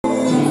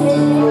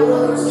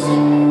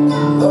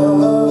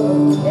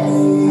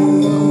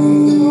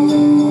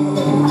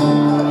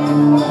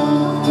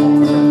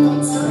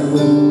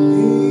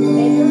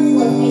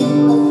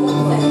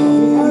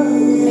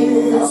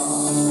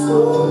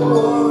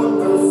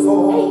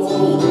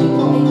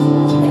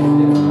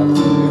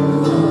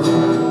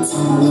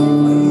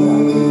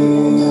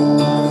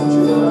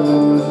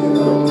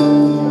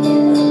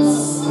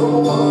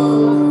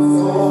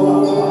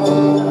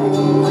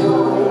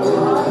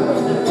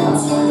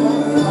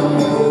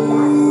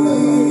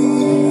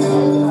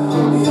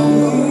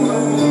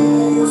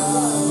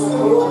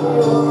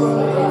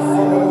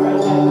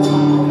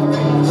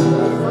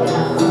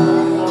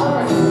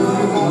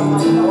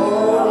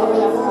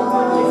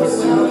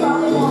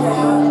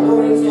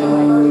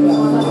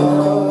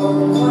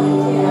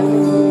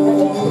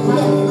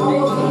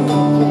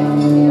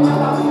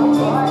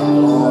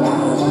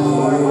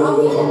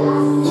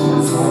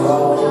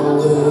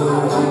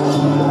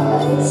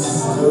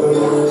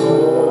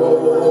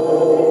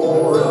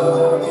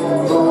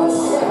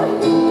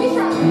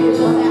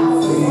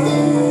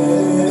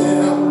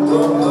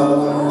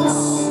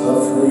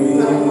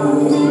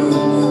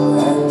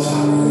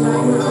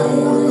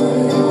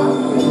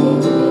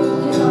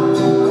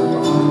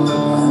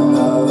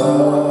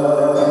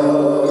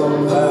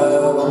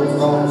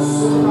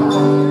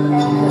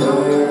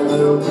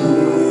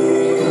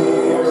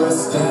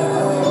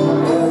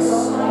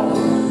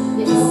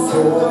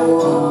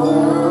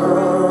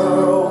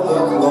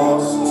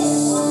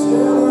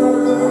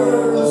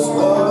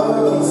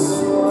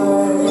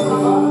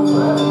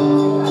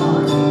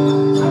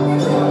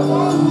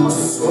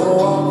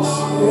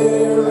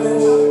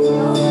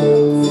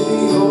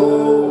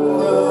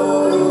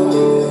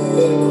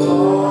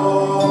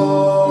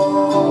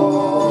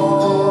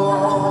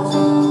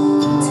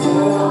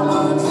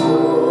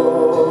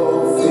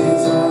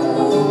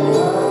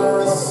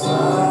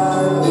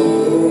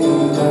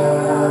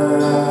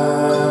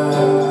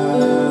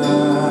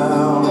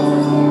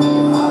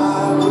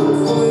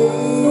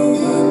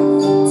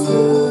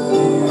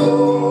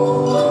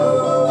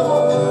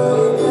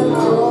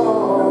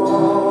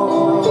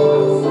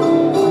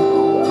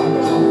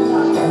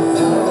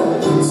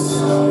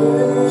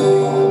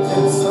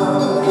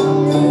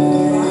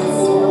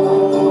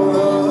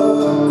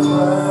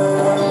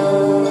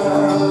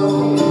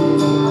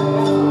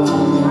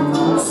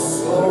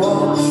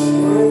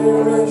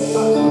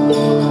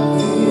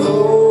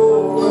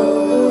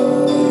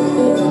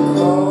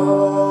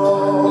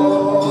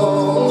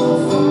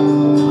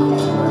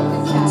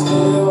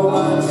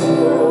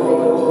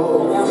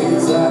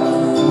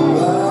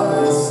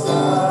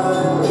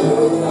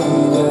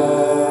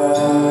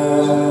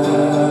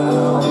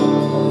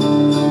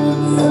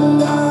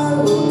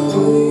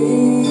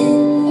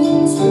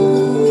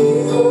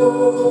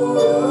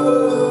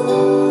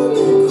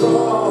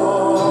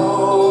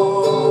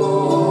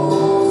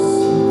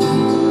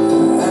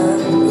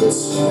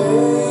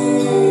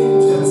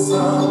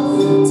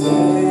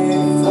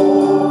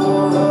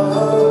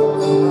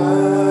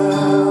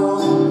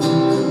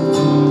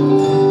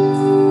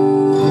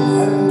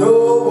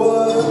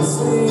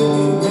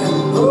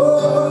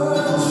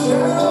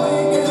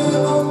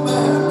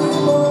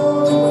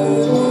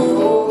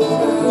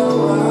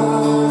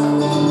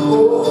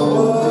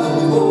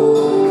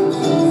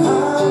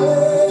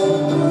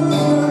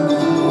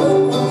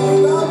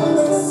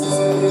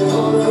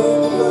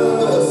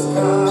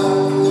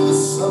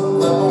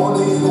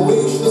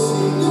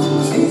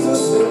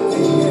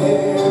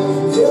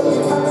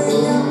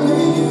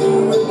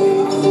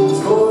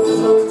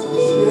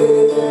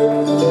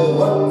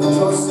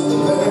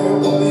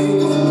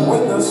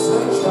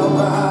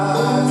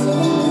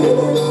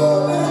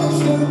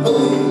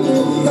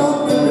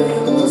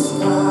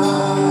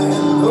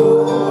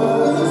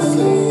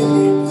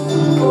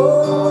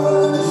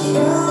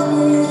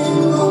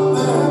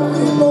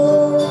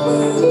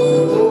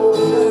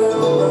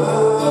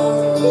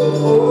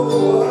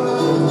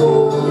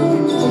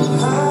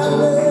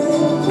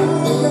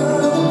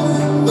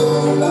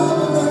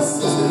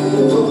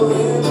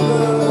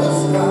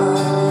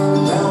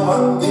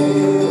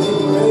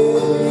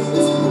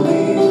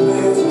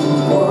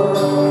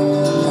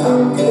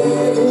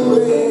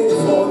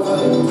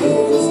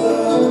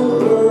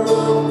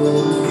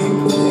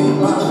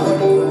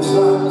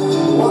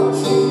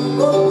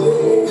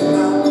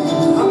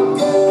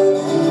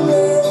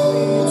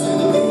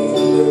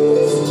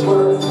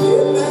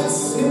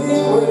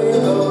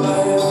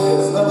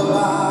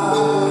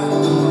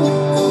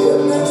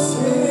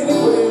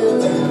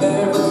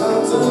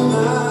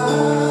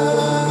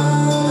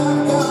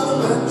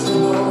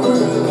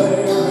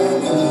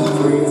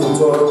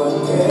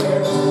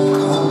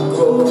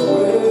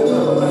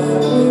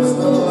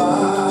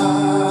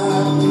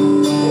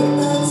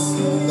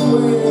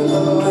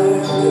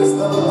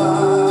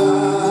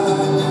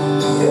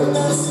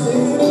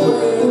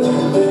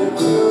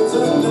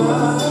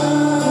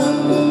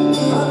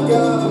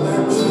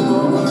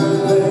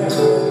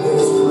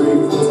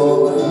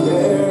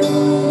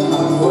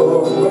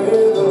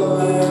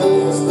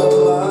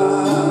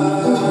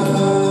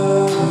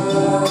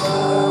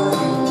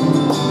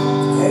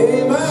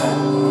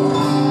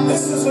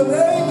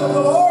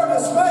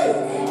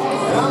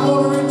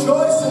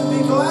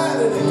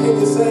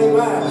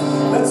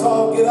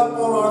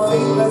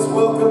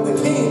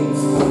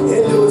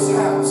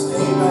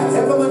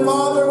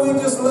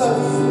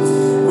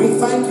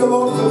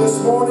Lord, for this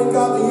morning,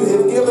 God, that you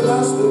have given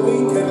us, that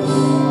we can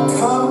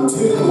come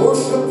to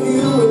worship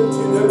you and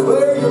to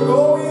declare your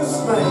glorious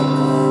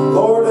name,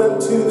 Lord,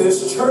 unto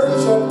this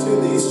church,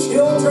 unto these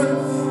children.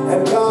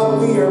 And God,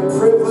 we are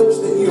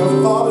privileged that you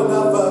have thought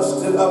enough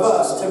of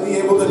us to be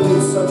able to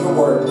do such a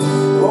work.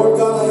 Lord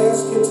God, I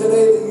ask you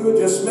today that you would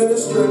just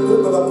minister and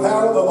move by the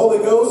power of the Holy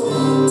Ghost.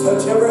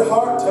 Touch every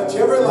heart, touch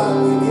every life.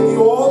 We give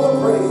you all the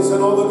praise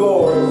and all the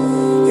glory.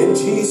 In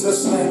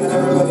Jesus' name. And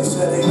everybody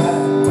said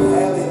amen.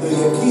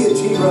 Hallelujah. Key of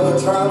G, Brother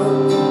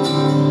Charlie.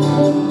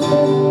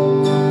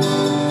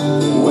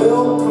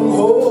 Welcome,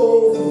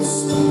 Holy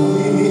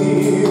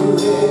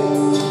Spirit.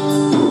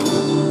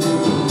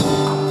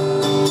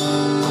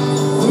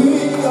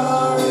 We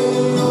are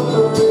in your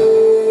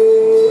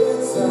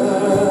presence.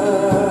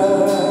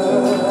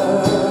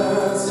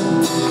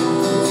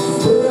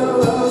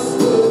 Fill us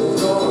with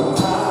your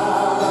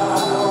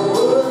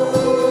power.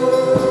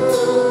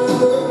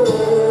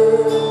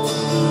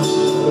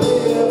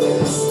 Live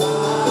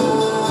inside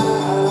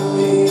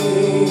me.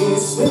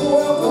 Sing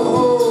welcome.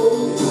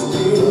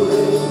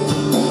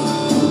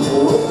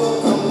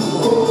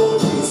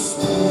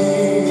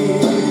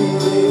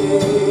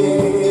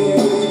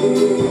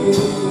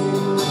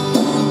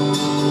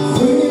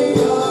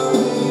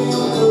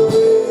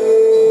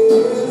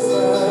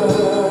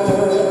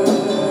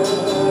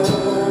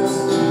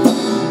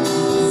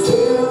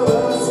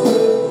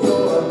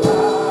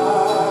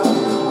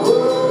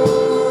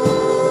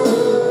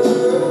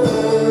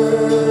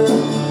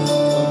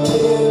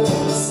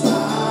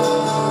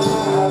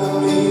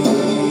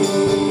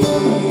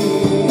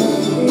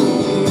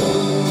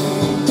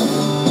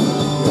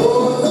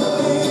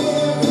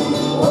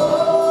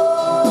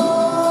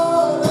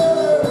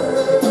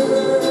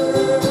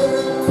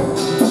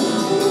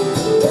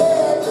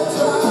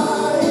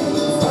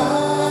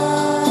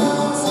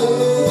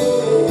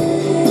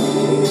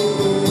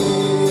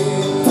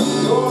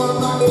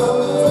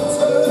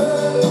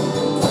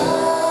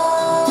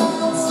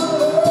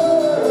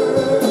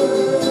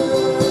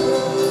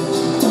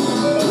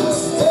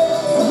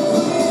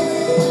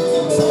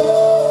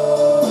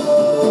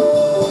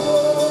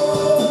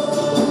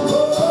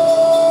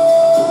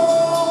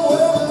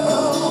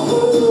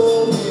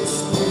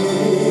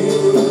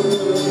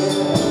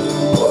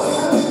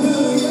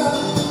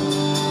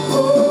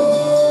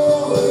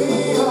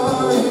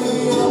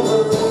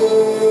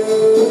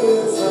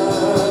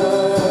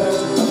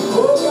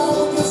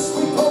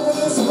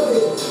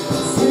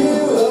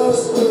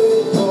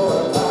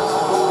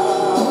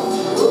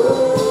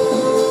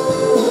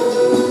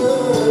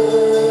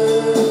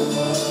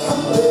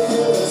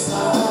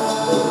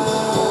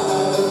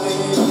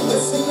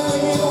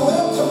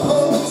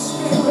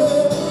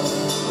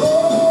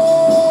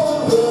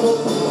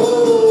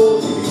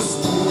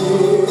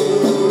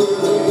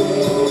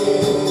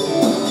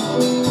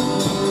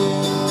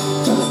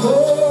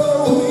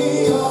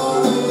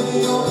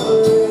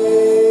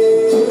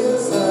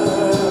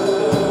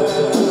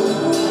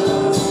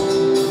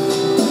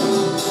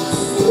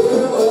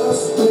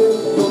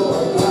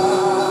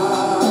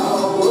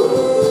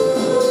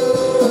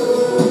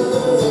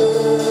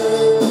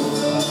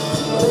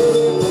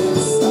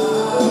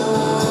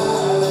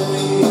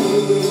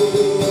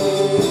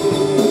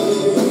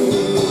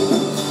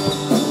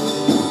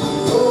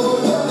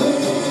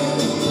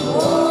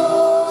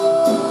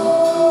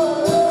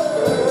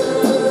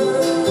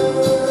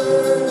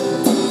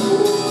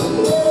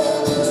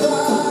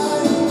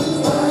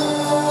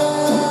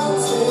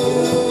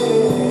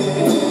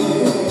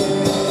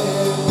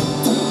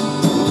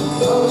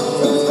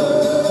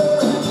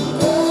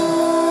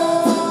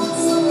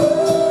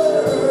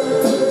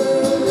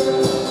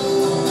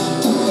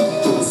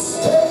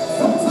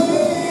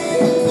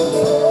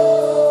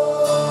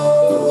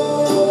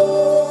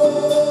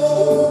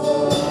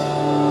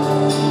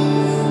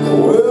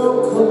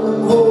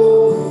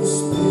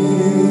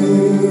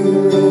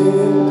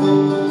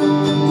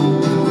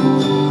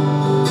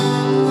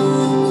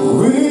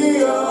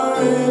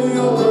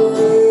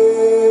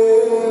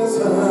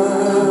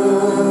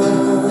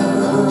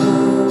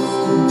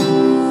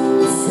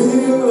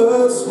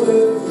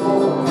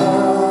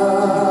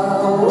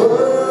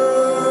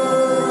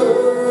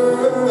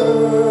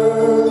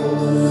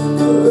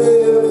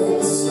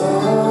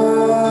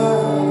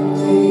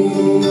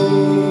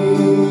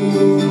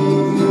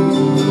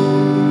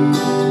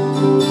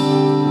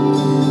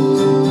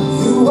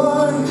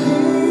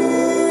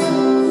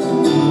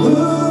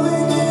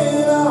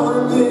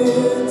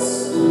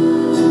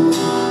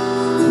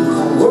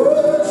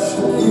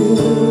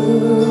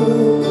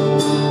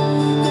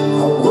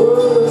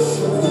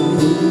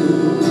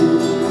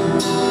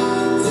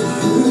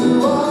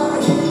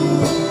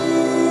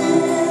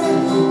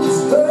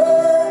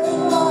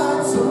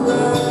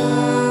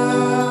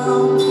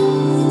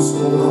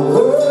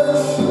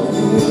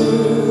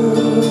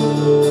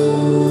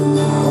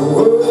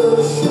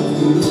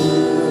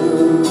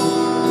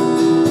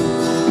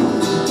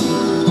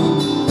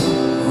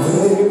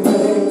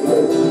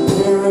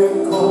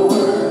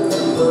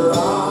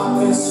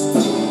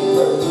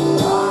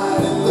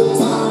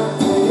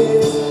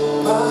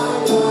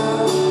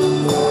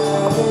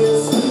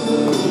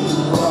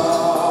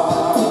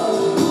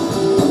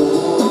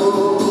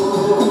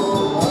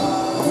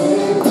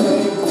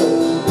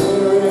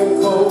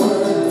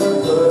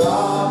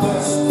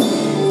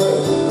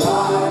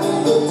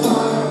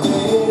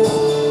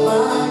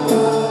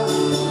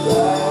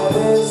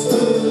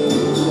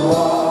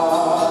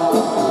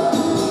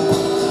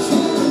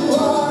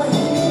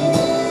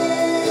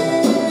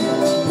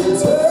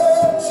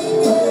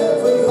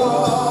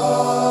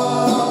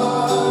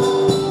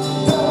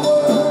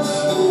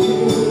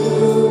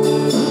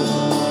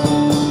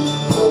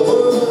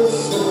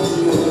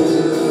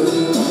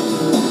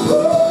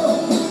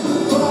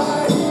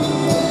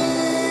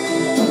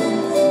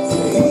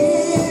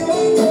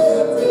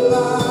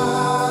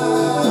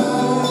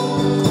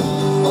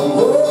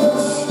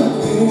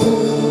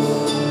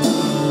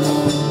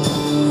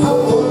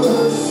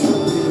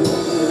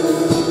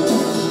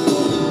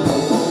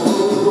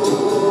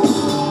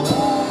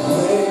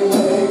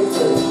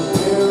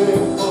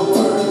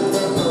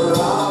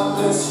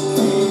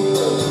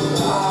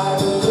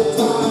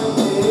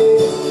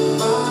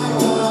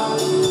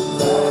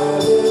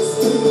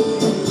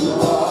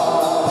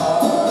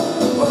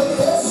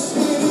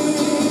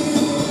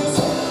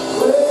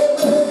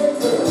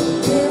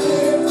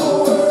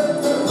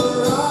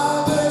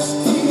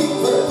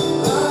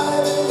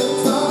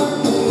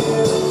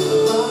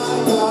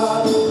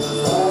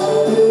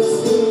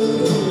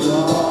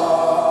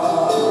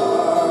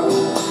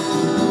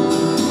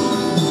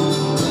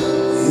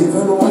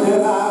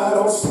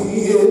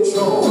 see it,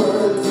 you're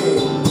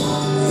working.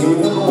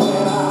 Even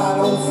when I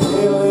don't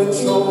feel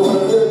it, you're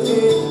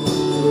working.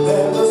 You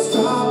never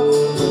stop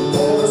working.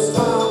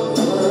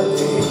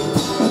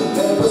 You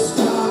never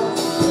stop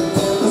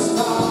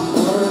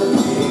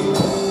working.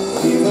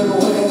 Even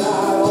when I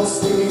don't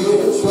see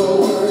it, you're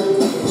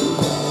working.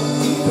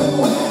 Even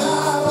when I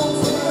don't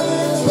feel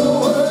it, you're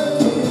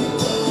working.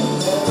 You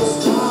never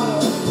stop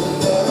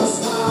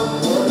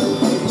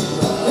working.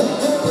 You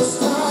never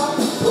stop.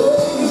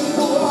 Oh,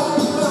 you are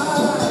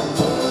mine.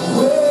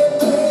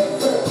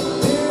 Waymaker,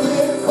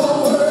 miracle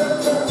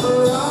worker,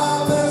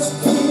 promise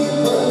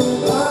keeper,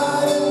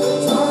 light in the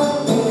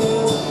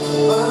darkness.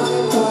 My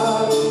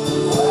God,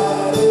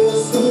 that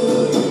is who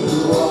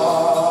you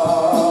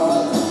are.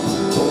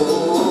 Oh,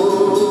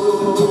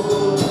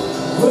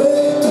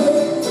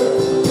 waymaker,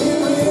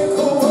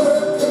 miracle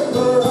worker,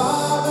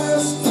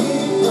 promise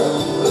keeper,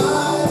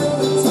 light in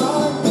the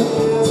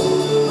darkness.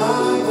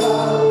 My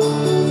God,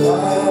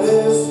 that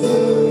is who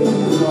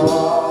you are.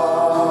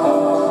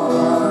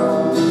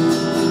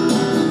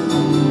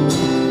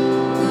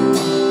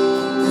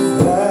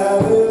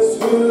 That is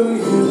who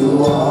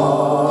you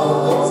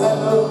are. What was that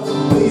note?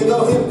 Do you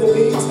know him to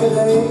be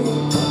today?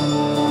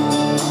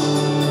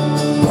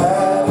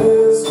 That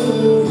is who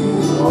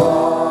you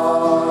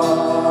are.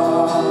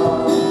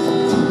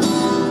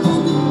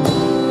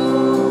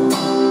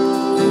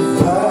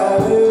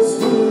 That is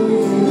who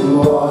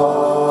you are.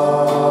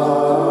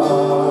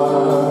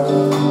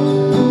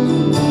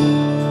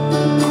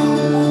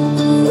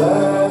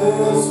 That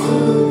is who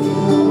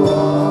you are.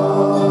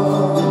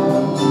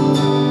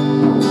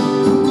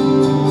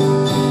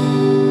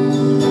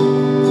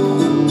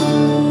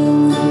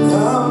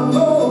 I'm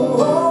no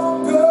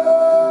longer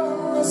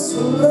a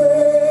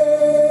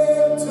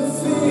slave to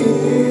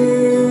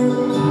fear,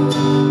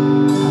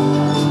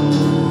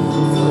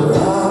 for I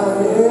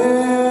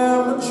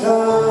am a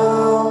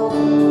child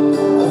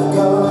of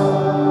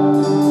God.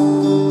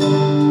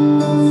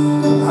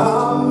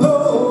 I'm no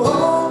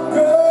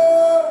longer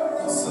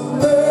a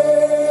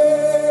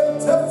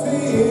slave to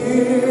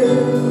fear,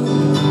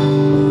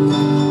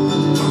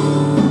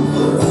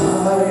 for I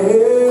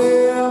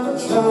am a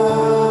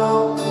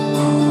child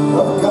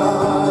of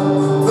God.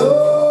 No,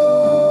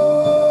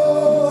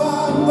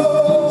 I'm no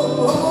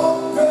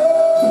longer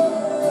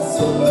a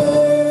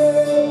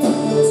slave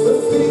to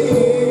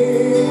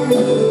fear,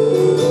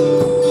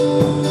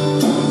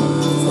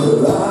 for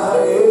I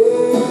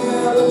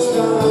am a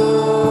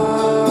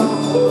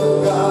child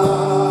of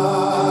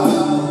God.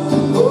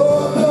 Oh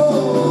no,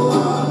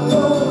 I'm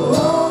no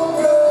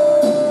longer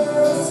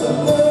a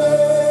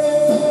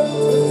slave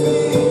to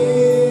fear.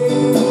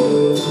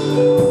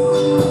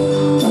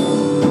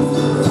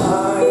 I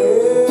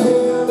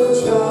am a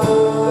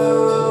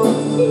child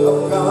of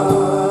God.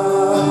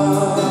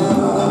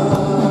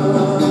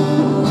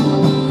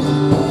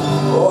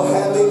 Oh,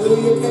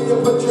 hallelujah. Can you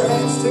put your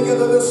hands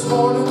together this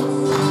morning?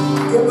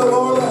 Give the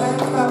Lord a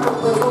hand clap of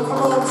praise. Oh,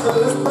 come on, church.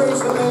 Let's praise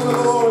the name of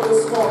the Lord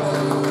this morning.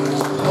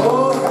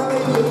 Oh,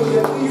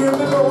 hallelujah. Do you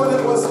remember what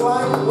it was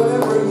like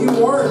whenever you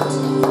weren't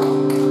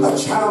a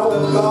child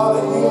of God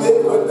and you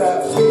lived with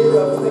that fear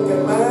of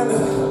thinking, man,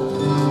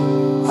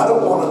 I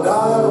don't want to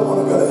die, I don't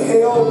want to go to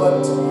hell,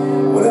 but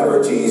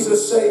whenever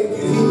Jesus saved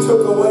you, he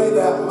took away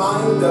that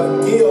mind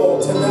of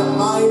guilt and that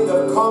mind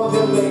of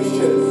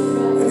condemnation.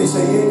 And he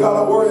said, you ain't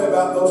got to worry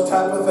about those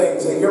type of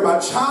things. And you're my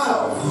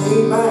child.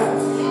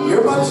 Amen.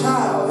 You're my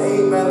child.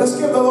 Amen. Let's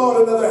give the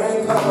Lord another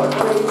hand clap of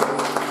praise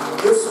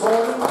this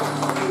morning.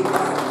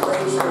 Amen.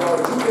 Praise the Lord.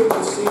 You can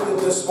be seated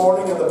this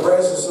morning in the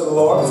presence of the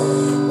Lord. I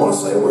want to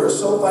say we're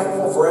so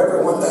thankful for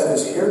everyone that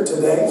is here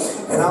today.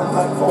 And I'm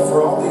thankful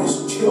for all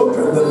these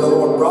children that the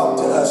Lord brought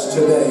to us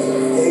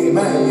today.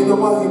 Amen. You know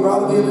why he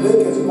brought them here today?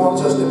 Because he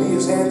wants us to be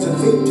his hands and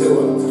feet to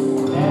him.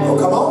 Well,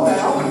 come on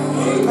now.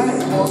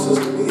 Amen. He wants us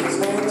to be his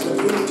hands and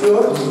feet to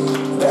him.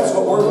 And that's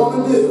what we're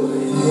going to do.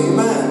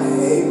 Amen.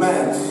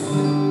 Amen.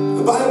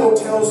 The Bible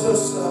tells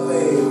us of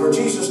or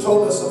Jesus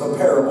told us of a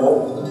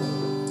parable.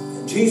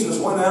 And Jesus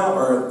went out,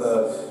 or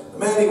the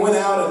man, he went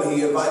out and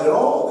he invited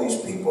all these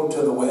people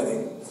to the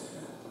wedding.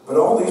 But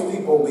all these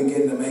people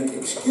began to make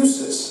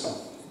excuses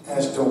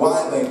as to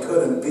why they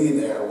couldn't be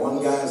there.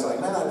 One guy's like,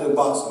 man, I just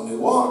bought some new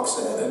walks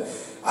and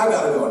I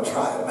got to go and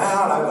try them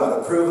out. I've got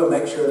to prove them,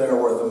 make sure they're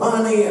worth the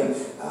money, and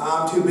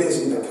I'm too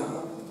busy to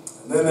come.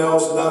 And then there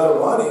was another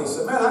one. He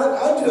said, man,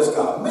 I just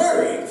got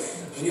married.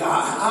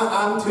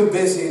 I'm too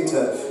busy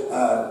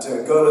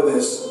to go to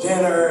this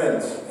dinner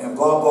and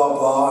blah, blah,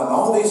 blah, and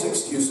all these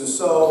excuses.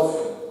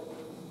 So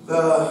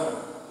the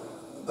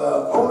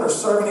owner's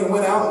servant, he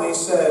went out and he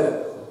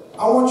said,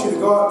 I want you to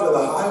go out to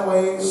the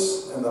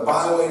highways and the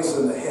byways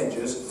and the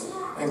hedges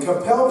and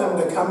compel them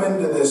to come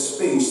into this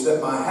speech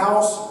that my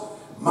house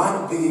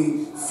might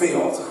be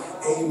filled.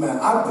 Amen.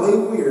 I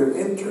believe we are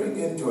entering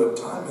into a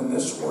time in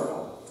this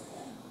world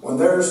when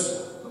there's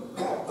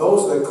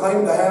those that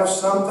claim to have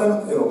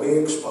something, it'll be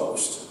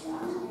exposed.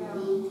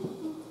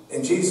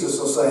 And Jesus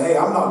will say, hey,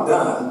 I'm not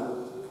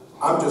done.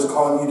 I'm just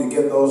calling you to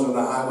get those in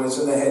the highways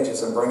and the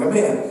hedges and bring them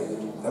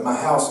in. that my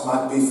house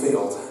might be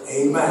filled.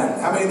 Amen.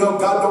 How many know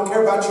God don't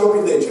care about your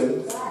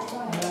religion?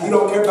 He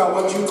don't care about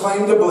what you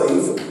claim to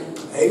believe.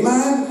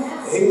 Amen.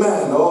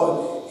 Amen.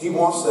 Oh, He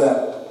wants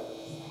that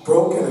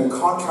broken and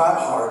contrite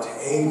heart.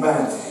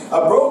 Amen.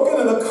 A broken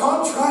and a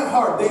contrite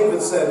heart,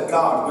 David said,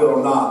 God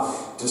will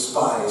not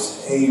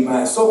despise.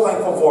 Amen. So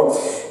thankful for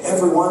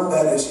everyone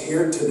that is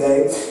here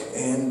today.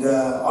 And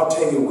I'll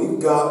tell you, we've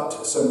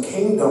got some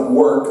kingdom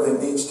work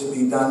that needs to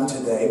be done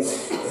today.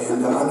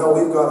 And I know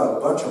we've got a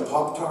bunch of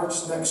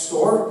Pop-Tarts next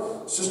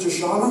door. Sister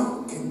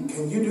Shauna,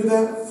 can you do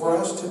that for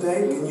us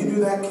today? Can you do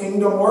that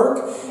kingdom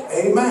work?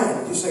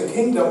 Amen. You say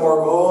kingdom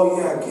work. Oh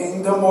yeah,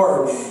 kingdom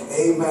work.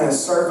 Amen.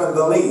 Serving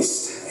the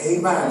least.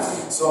 Amen.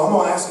 So I'm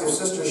going to ask if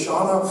Sister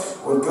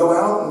Shauna would go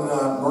out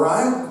and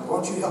Mariah,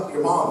 why don't you help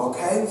your mom,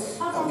 okay?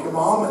 Help your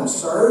mom and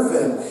serve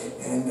and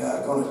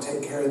going to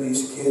take care of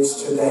these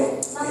kids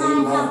today.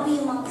 Amen.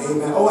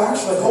 Amen. Oh,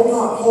 actually, hold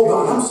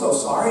on. I'm so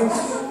sorry.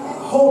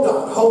 Hold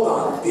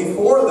on.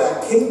 Before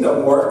that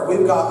kingdom work,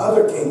 we've got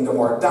other kingdom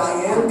work.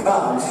 Diane,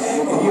 come.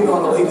 And you're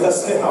going to lead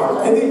us in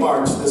our mini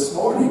march this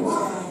morning.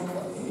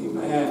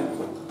 Amen.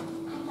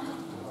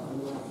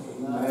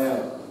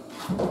 Amen.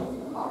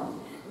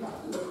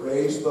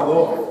 Praise the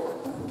Lord.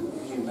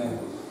 Amen.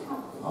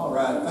 All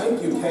right.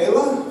 Thank you,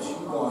 Kayla. She's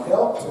going to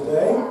help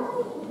today.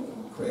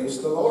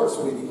 Praise the Lord,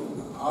 sweetie.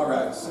 All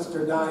right.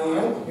 Sister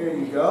Diane, here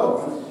you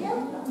go.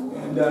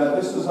 And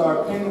this is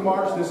our penny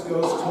march. This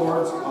goes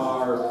towards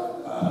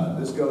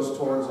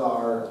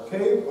our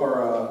cable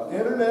or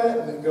internet,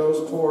 and it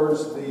goes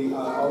towards the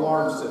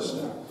alarm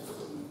system.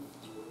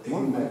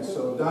 Amen.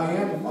 So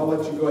Diane, I'll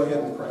let you go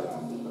ahead and pray.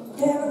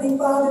 Heavenly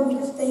Father, we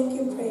just thank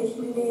you and praise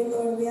you today,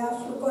 Lord. We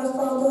ask you to bless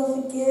all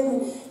those that give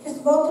and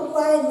just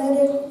multiply and let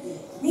it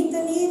meet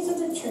the needs of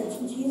the church.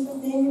 In Jesus'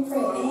 name we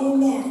pray.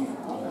 Amen.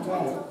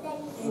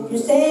 If you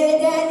say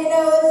it and you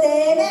know it,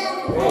 say amen.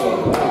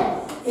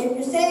 If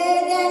you say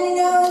it and you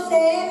know it,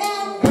 say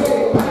amen.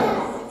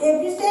 If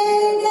you say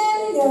it and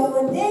you know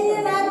it, then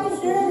your life will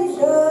surely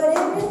show it.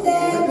 If you say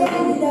it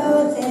and you know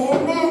it, say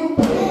amen.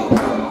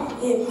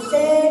 If you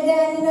say it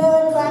and you know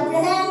it, clap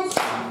your hands.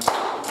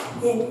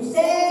 If you say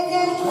it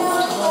and you know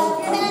it, clap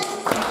your hands.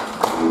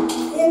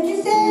 If you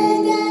say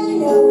it and you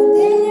know it,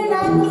 then your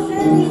life will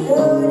surely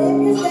show it. If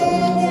you say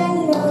it and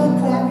you know it,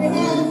 clap your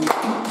hands.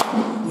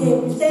 If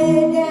you say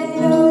it and you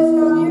know it,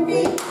 stomp your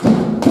feet.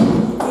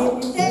 If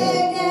you say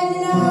it and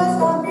you know it,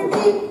 stomp your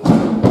feet.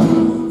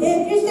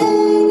 If you say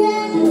it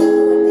and you know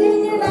it, then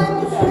your life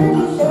will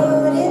surely show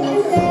it. If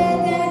you say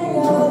it and you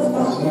know it,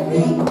 stomp your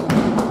feet.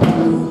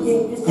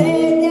 If you say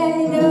it and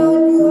you know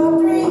it, do all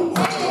three.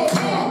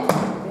 Amen.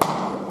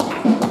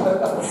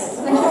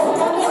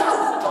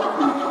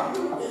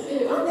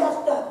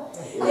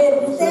 If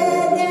you say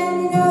it and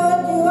you know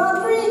it, do all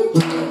three.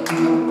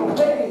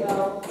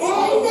 If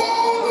you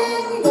say it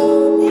and you know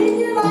it, then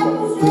your life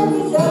will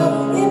surely show.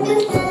 If you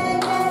say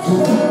it and you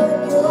know it,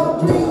 do all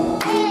three.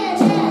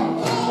 Amen.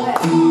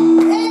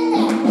 Amen.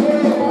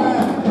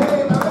 Hey,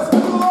 now let's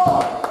move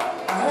on.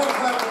 I have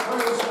clapped the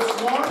praise this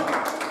morning.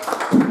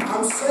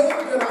 I'm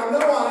saved and I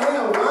know I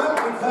am, right?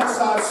 Because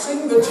I've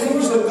seen the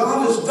change that God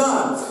has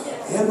done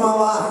in my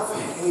life.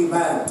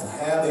 Amen.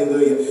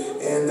 Hallelujah.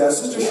 And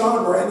Sister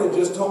Shauna Miranda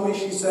just told me,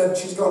 she said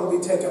she's going to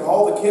be taking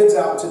all the kids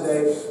out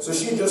today, so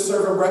she's just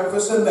serving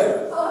breakfast in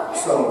there.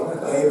 So,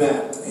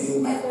 amen.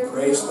 Amen.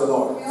 Praise the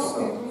Lord.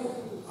 So,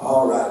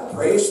 all right.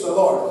 Praise the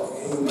Lord.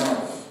 Amen.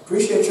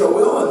 Appreciate your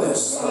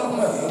willingness.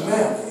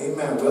 Amen.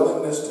 Amen.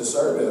 Willingness to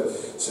serve.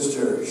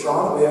 Sister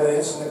Shauna, we had an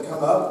incident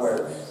come up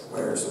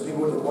where some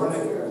people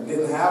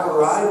didn't have a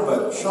ride,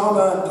 but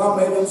Shauna and Tom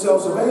made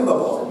themselves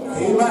available.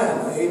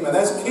 Amen. Amen.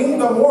 That's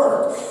kingdom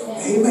work.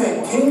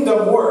 Amen.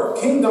 Kingdom work.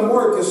 Kingdom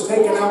work is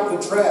taking out the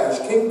trash.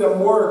 Kingdom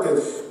work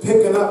is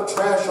picking up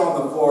trash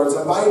on the floor. It's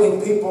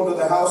inviting people to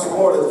the house of the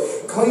Lord.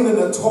 It's cleaning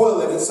the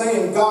toilet. It's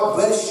saying, God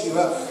bless you.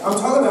 I'm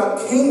talking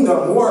about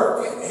kingdom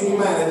work.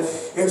 Amen.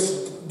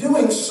 It's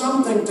doing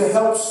something to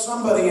help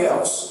somebody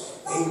else.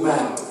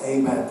 Amen.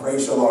 Amen.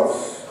 Praise the Lord.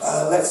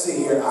 Let's see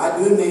here. I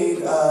do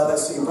need,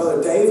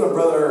 Brother Dave and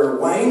Brother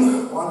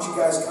Wayne. Why don't you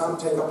guys come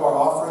take up our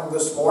offering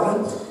this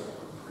morning?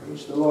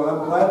 Praise the Lord.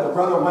 I'm glad that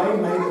Brother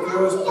Wayne made it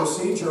through his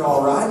procedure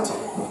all right.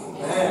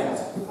 Amen.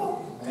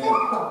 Amen.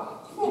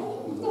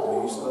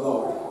 Praise the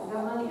Lord.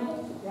 Amen.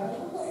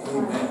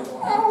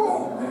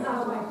 Amen.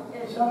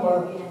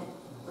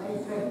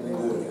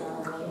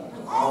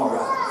 All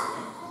right.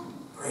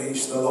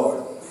 Praise the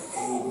Lord.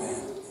 Amen.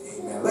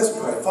 Amen. Let's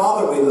pray.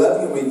 Father, we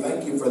love you. We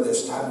thank you for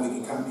this time we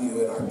can come to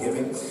you in our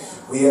giving.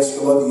 We ask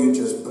you, Lord, that you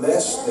just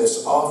bless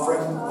this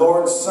offering.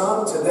 Lord,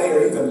 some today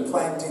are even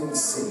planting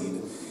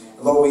seed.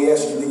 Lord, we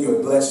ask you that you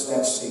would bless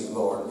that seed,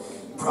 Lord.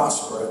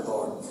 Prosper it,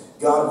 Lord.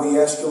 God, we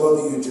ask you, Lord,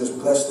 that you just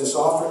bless this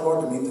offering,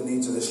 Lord, to meet the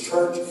needs of this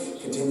church.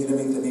 Continue to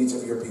meet the needs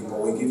of your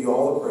people. We give you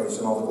all the praise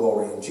and all the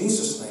glory. In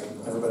Jesus' name,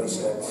 everybody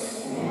said,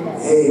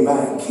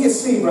 amen. Key of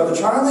C, Brother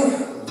Charlie.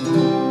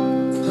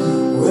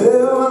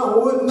 Well, I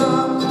would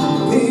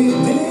not be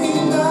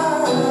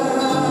denied.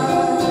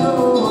 No,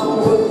 I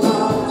would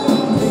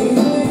not be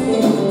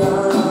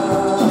denied.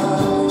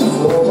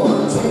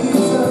 For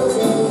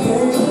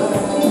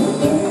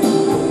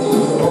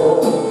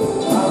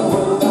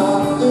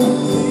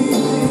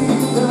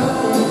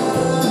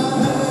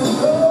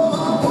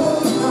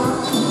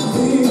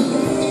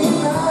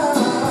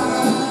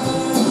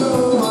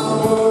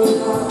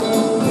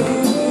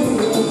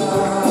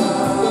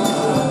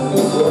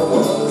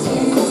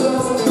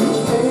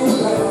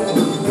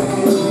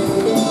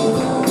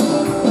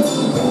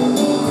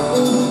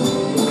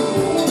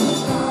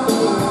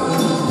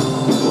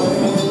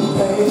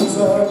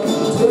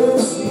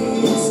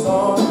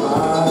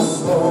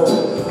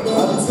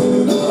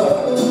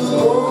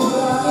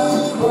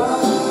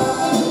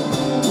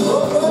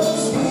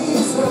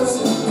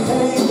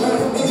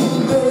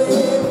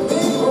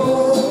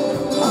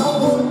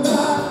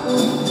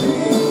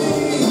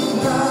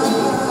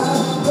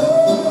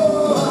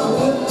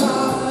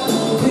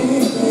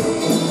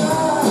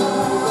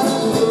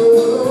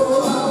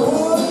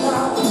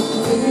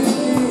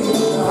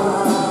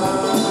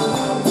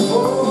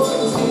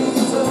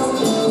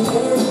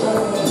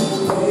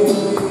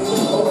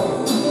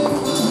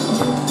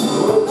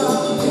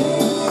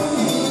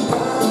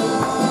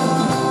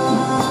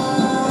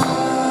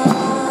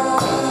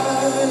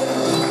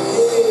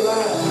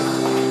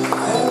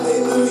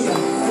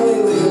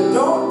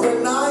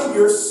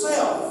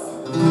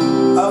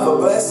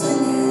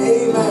blessing.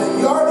 Amen.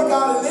 You already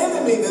got an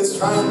enemy that's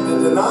trying to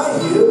deny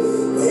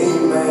you.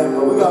 Amen.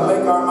 But we got to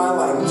make our mind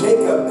like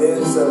Jacob did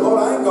and say,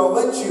 Lord, I ain't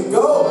going to let you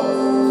go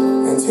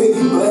until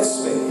you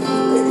bless me.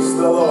 Praise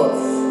the Lord.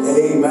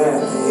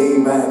 Amen.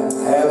 Amen.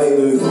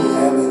 Hallelujah.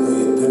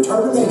 Hallelujah.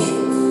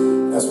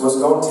 Determination. That's what's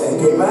going to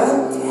take.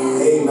 Amen.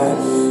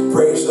 Amen.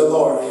 Praise the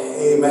Lord.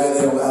 Amen.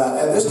 And,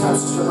 at this time,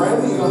 Sister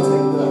Brandy, you're going to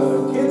take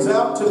the kids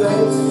out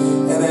today.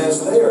 And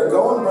as they are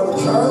going, Brother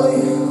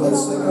Charlie,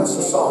 let's sing us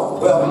a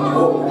song.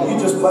 Well, you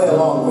just play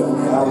along with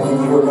me. I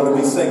think you were going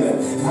to be singing.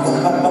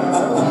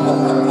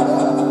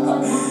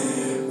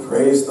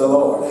 Praise the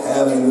Lord.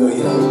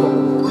 Hallelujah.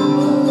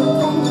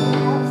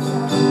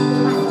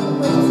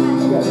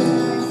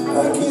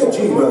 Key of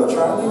G, Brother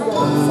Charlie.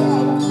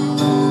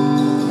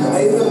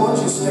 Nathan, why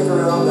don't you stick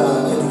around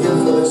and hear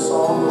for this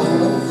song?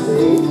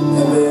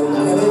 And then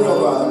you'll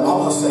go out. I'm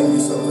going to sing you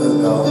something.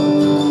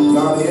 You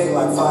already ate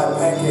like 5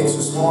 pancakes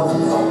this morning.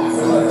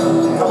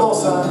 Come on,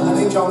 son. I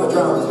need you on the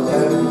drums,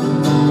 okay?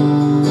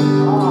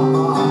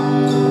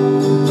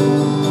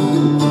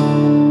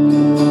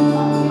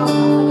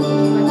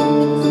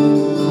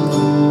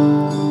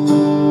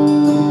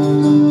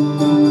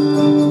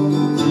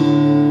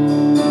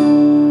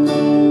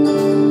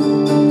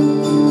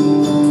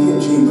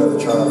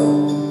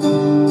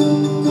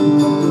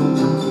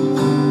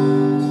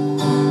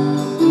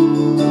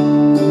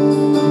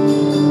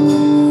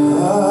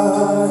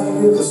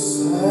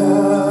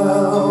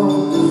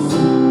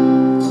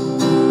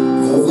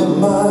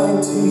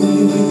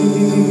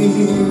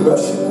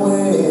 Rushing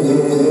wind,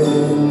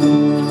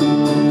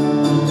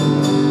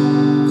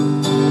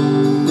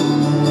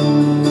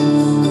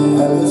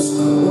 and it's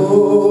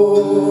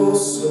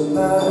closer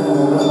now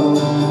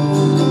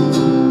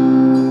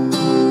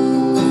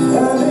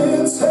than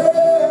it's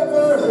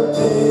ever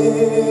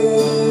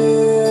been.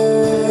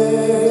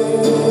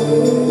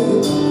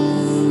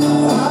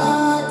 I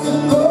can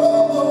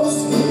almost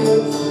hear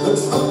the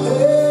trumpet.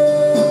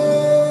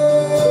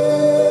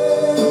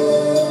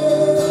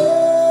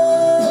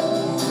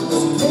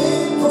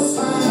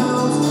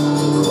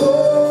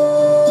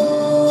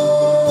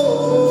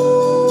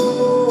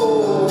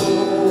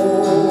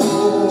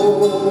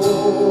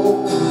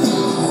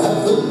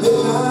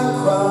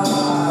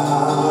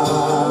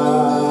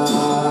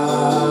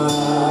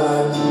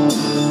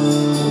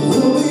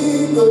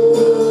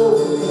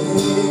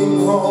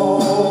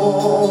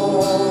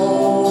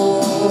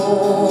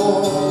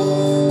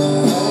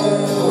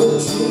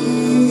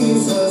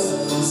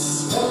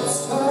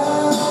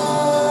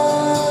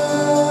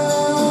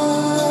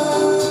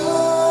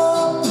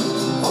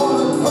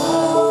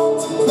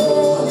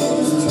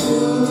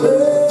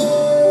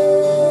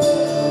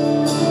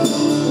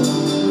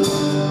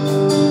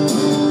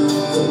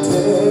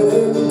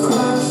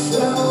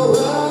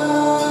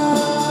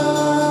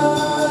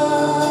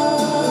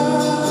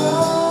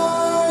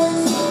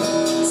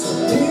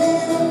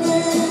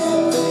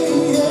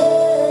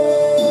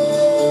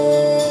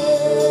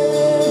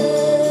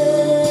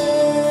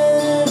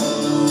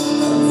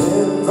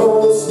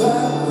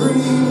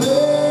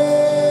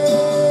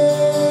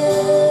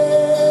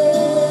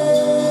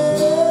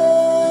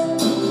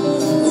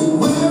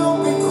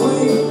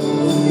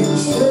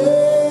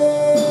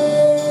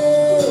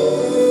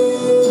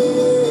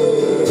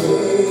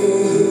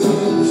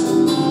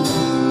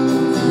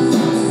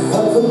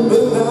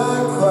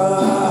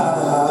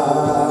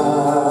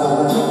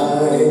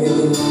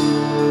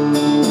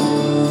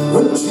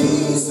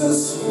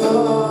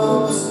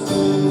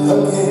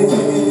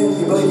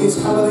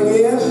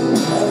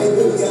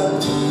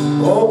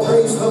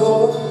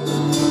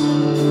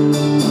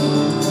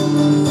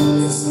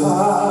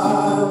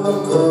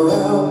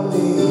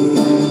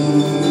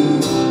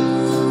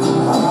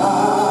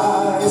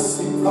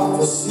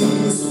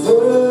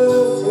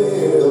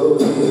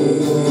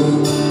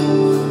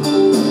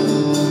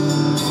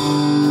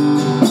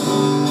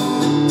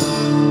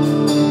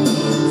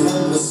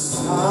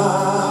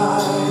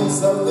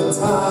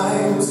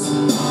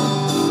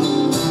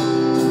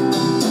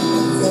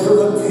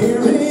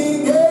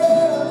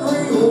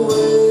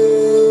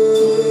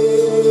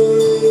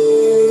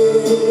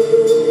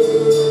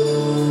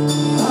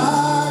 I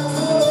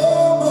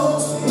could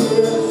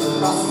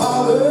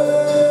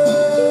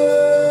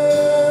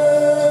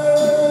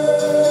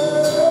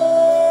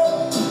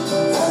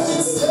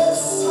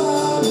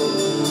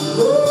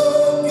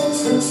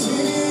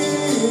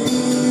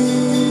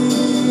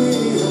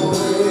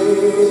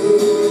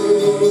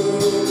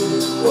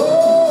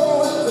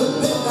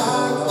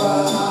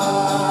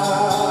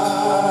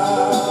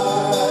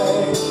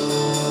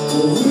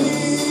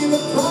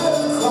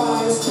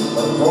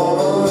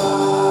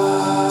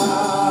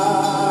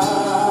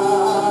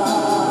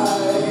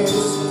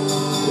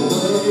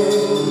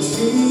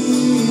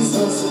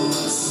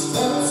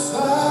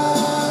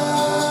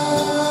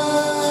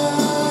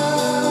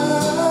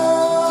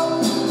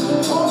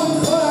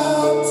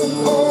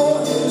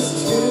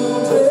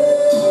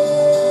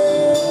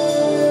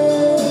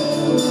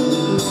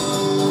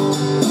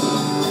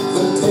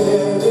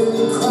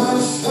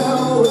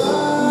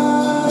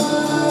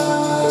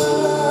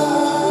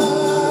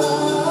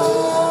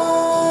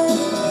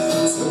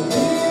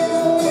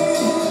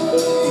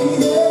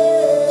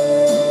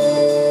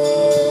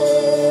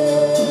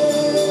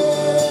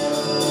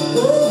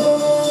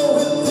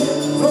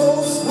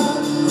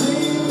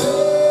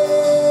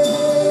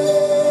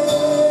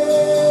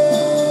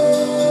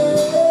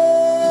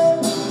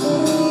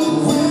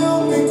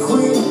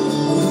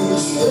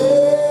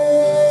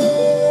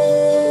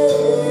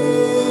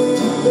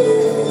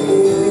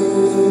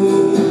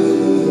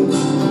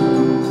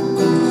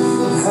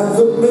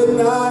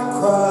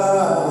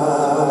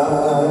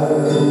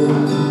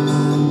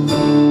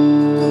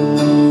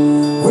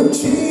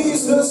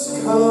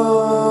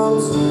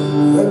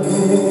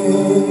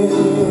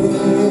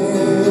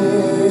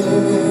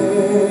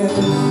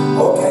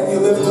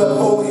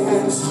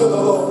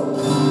Lord.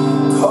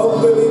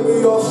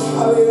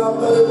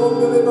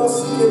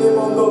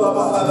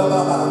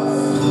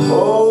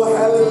 Oh,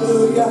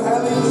 hallelujah,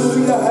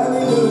 hallelujah,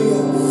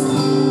 hallelujah.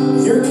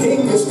 Your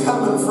King is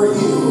coming for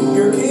you.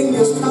 Your King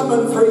is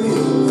coming for you.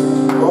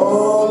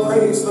 Oh,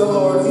 praise the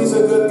Lord. He's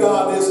a good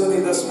God, isn't he,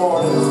 this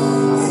morning?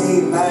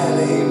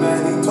 Amen,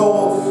 amen. He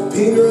told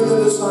Peter and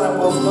the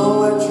disciples, don't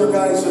let your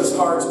guys'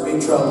 hearts be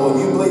troubled.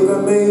 You believe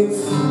in me?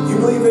 You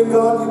believe in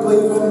God? You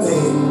believe in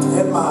me?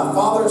 In my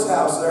Father's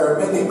house there are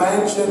many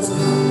mansions.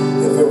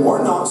 If it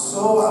were not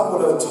so, I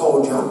would have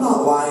told you. I'm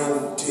not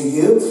lying to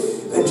you.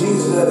 And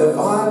Jesus said, if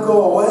I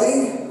go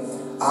away,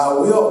 I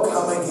will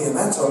come again.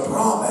 That's a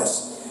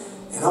promise.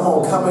 And I'm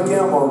going to come again.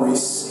 I'm going to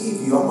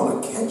receive you. I'm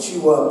going to catch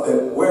you up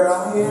that where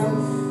I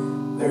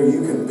am, there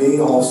you can be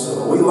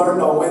also. We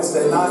learned on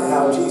Wednesday night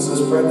how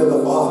Jesus prayed to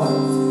the Father.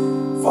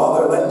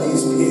 Father, let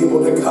these be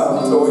able to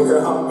come to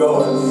where I'm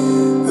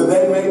going, that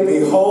they may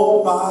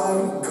behold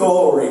my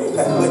glory.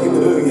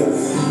 Hallelujah.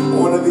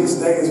 One of these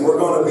days we're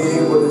going to be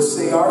able to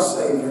see our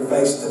Savior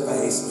face to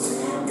face.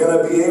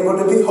 Going to be able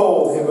to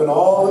behold him in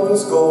all of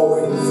his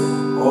glory,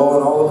 oh,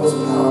 in all of his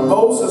power.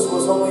 Moses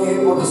was only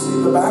able to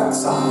see the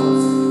backside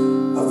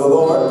of the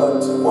Lord,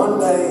 but one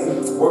day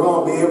we're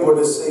going to be able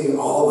to see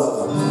all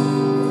of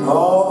him,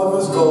 all of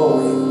his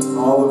glory,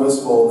 all of his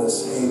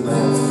fullness.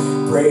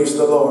 Amen. Praise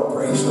the Lord.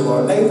 Praise the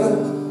Lord.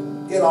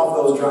 Nathan, get off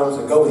those drums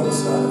and go eat,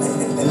 son.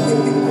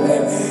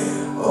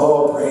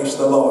 Oh, praise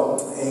the Lord.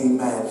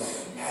 Amen.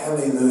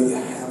 Hallelujah.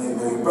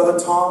 Hallelujah. Brother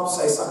Tom,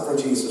 say something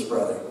for Jesus,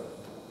 brother.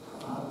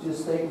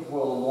 Just thankful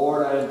for the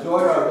Lord. I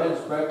enjoyed our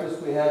men's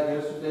breakfast we had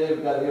yesterday.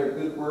 We got to hear a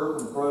good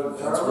word from Brother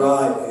Charlie. That's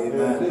right.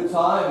 Amen. A good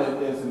time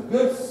and some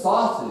good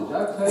sausage.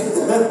 I tell you,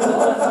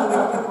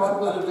 the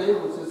Brother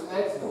David was just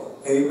excellent.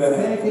 Amen.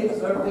 Pancakes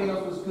and everything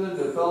else was good.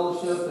 The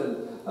fellowship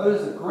and it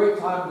was a great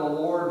time with the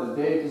Lord. The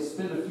day just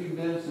spend a few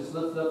minutes just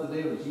lifting up the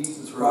name of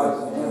Jesus Christ.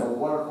 Right. And a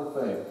wonderful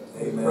thing.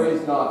 Amen.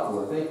 Praise God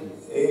for it. Thank you.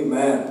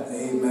 Amen.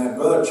 Amen.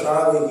 Brother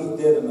Charlie, he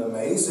did an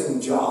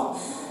amazing job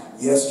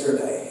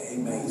yesterday.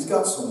 Amen. He's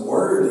got some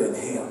word in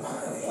him.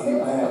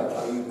 Amen.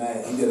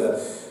 Amen. He did a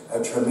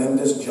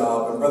tremendous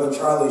job. And Brother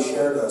Charlie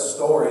shared a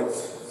story.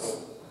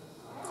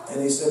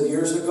 And he said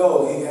years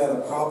ago he had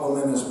a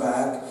problem in his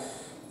back.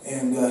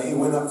 And he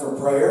went up for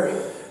prayer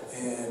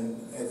and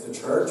at the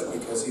church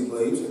because he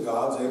believes that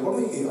God's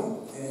able to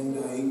heal. And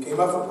he came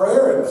up for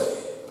prayer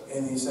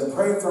and he said,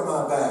 pray for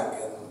my back.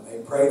 And they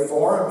prayed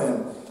for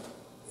him.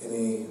 And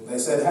they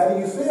said, how do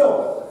you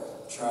feel?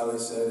 Charlie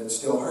said, it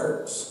still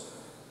hurts.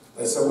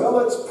 They said, well,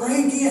 let's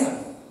pray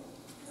again.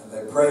 And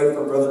they prayed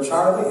for Brother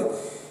Charlie.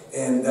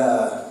 And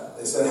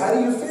they said, how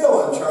do you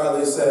feel? And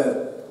Charlie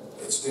said,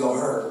 it still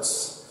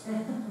hurts.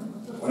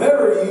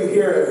 Whenever you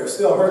hear it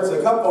still hurts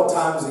a couple of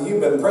times that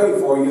you've been prayed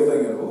for, you're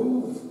thinking,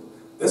 ooh,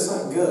 this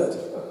ain't good.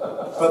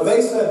 But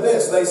they said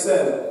this. They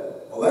said,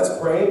 well, let's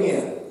pray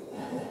again.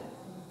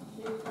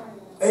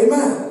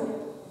 Amen.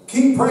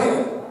 Keep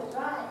praying.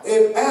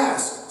 If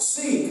ask,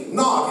 seek,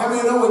 knock. How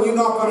many know when you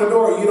knock on a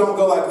door, you don't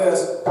go like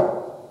this?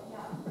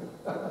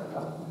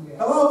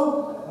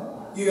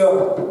 Hello? You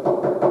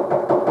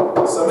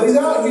go, somebody's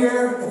out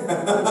here.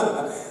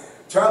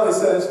 Charlie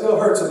said it still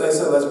hurts, and they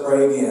said, let's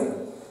pray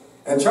again.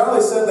 And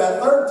Charlie said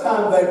that third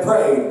time they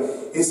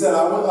prayed, he said,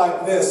 I went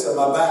like this and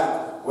my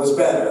back was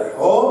better.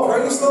 Oh,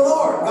 praise the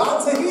Lord.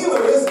 God's a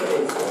healer, isn't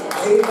he?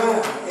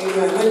 Amen.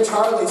 Amen. Then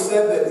Charlie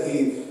said that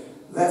he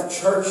left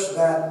church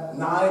that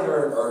night,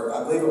 or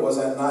I believe it was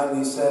that night, and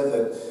he said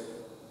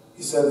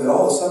that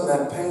all of a sudden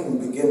that pain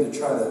began to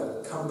try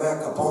to come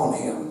back upon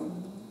him.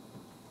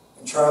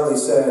 And Charlie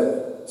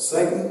said,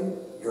 Satan,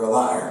 you're a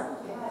liar.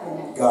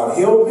 God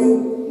healed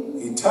me,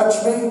 he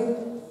touched me,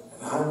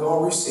 and I'm going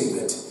to receive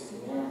it.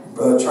 And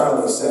Brother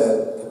Charlie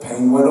said, the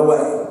pain went away.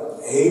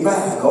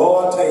 Amen. Oh,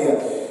 I'll tell you,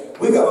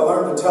 we got to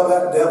learn to tell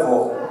that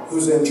devil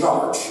who's in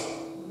charge.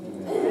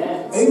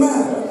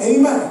 Amen.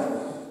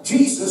 Amen.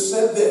 Jesus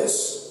said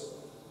this,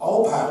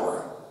 all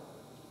power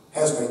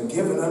has been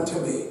given unto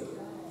me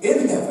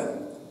in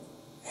heaven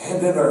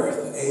and in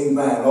earth.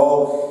 Amen.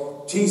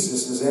 Oh,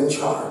 Jesus is in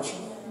charge.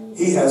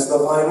 He has the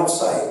final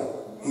say.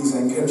 He's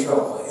in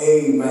control.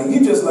 Amen.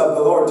 You just love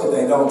the Lord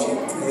today, don't you?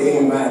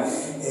 Amen.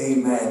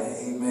 Amen.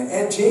 Amen.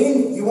 And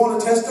Jean, you want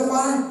to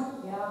testify?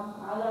 Yeah,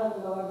 I love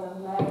the Lord.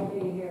 I'm glad to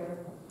be here.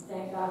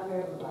 Thank God for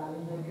everybody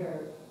in the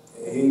church.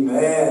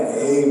 Amen.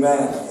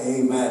 Amen.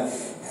 Amen.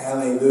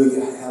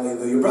 Hallelujah.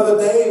 Hallelujah. Brother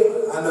Dave,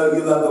 I know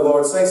you love the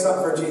Lord. Say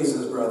something for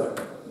Jesus, brother.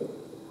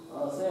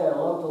 I'll say I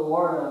love the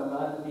Lord and I'm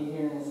glad to be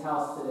here in his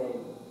house today.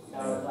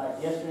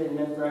 Like yesterday, the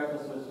men's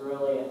breakfast was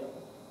really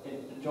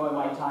enjoy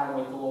my time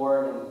with the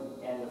Lord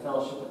and the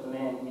fellowship with the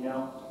men, you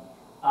know.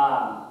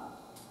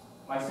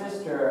 My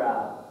sister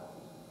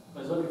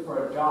was looking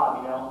for a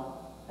job, you know,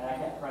 and I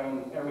kept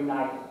praying every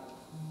night,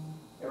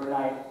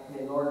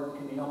 hey, Lord,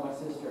 can you help my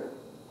sister?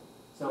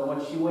 So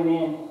when she went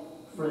in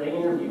for the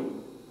interview,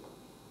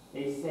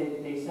 they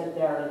sat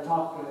there and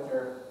talked with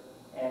her,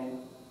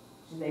 and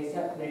they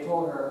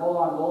told her, hold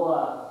on,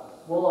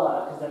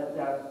 we'll because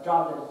that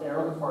job that they're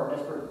looking for,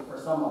 desperate for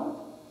someone.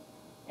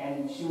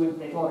 And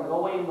they told her,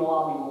 go wait in the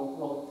lobby,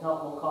 we'll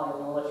call you,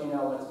 and we'll let you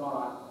know what's going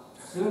on.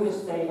 As soon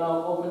as they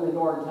opened the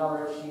door and tell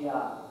her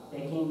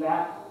they came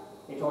back,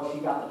 they told her she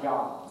got the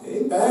job.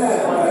 Amen.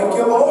 Thank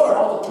you, Lord.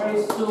 All the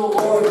praise to the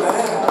Lord.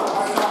 Amen.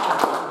 Our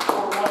God,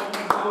 for what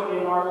He's doing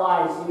in our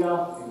lives, you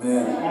know.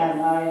 Amen.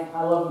 And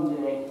I love Him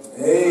today.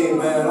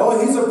 Amen.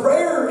 Oh, He's a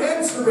prayer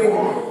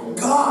answering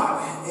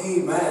God.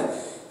 Amen.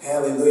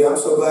 Hallelujah. I'm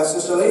so glad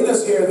Sister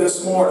Lena's here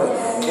this morning.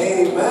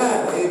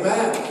 Amen.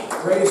 Amen.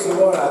 Praise the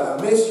Lord. I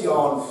missed you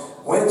on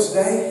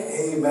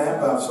Wednesday. Amen.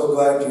 But I'm so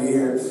glad you're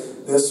here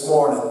this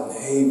morning.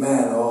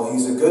 Amen. Oh,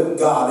 He's a good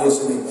God,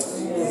 isn't He?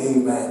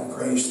 Amen.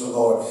 Praise the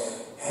Lord.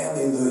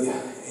 Hallelujah.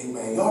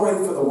 Amen. Y'all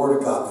ready for the Word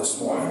of God this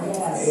morning?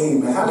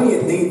 Amen. How many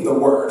of you need the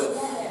Word?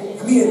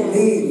 How many of you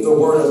need the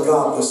Word of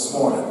God this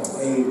morning?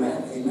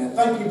 Amen. Amen.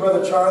 Thank you,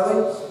 Brother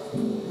Charlie.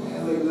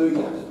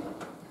 Hallelujah.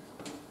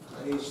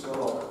 Praise the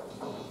Lord.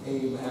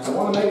 Amen. I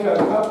want to make a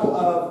couple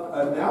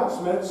of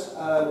announcements.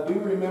 Do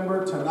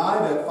remember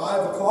tonight at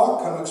 5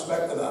 o'clock, come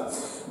expecting a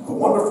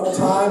wonderful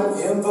time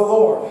in the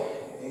Lord.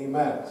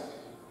 Amen.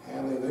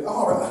 Hallelujah.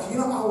 All right. You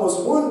know, I was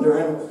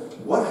wondering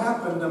what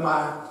happened to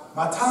my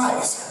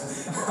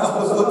ties. I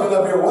was looking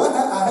up here. What?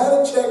 I had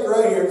a check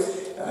right here.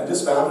 And I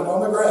just found it on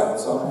the ground,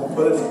 so I'm going to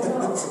put it in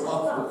this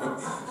offering.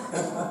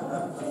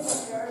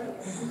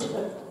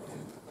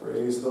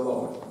 Praise the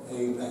Lord.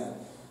 Amen.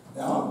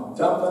 Now I'm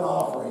dumping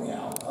offering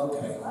out.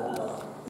 Okay, hold on.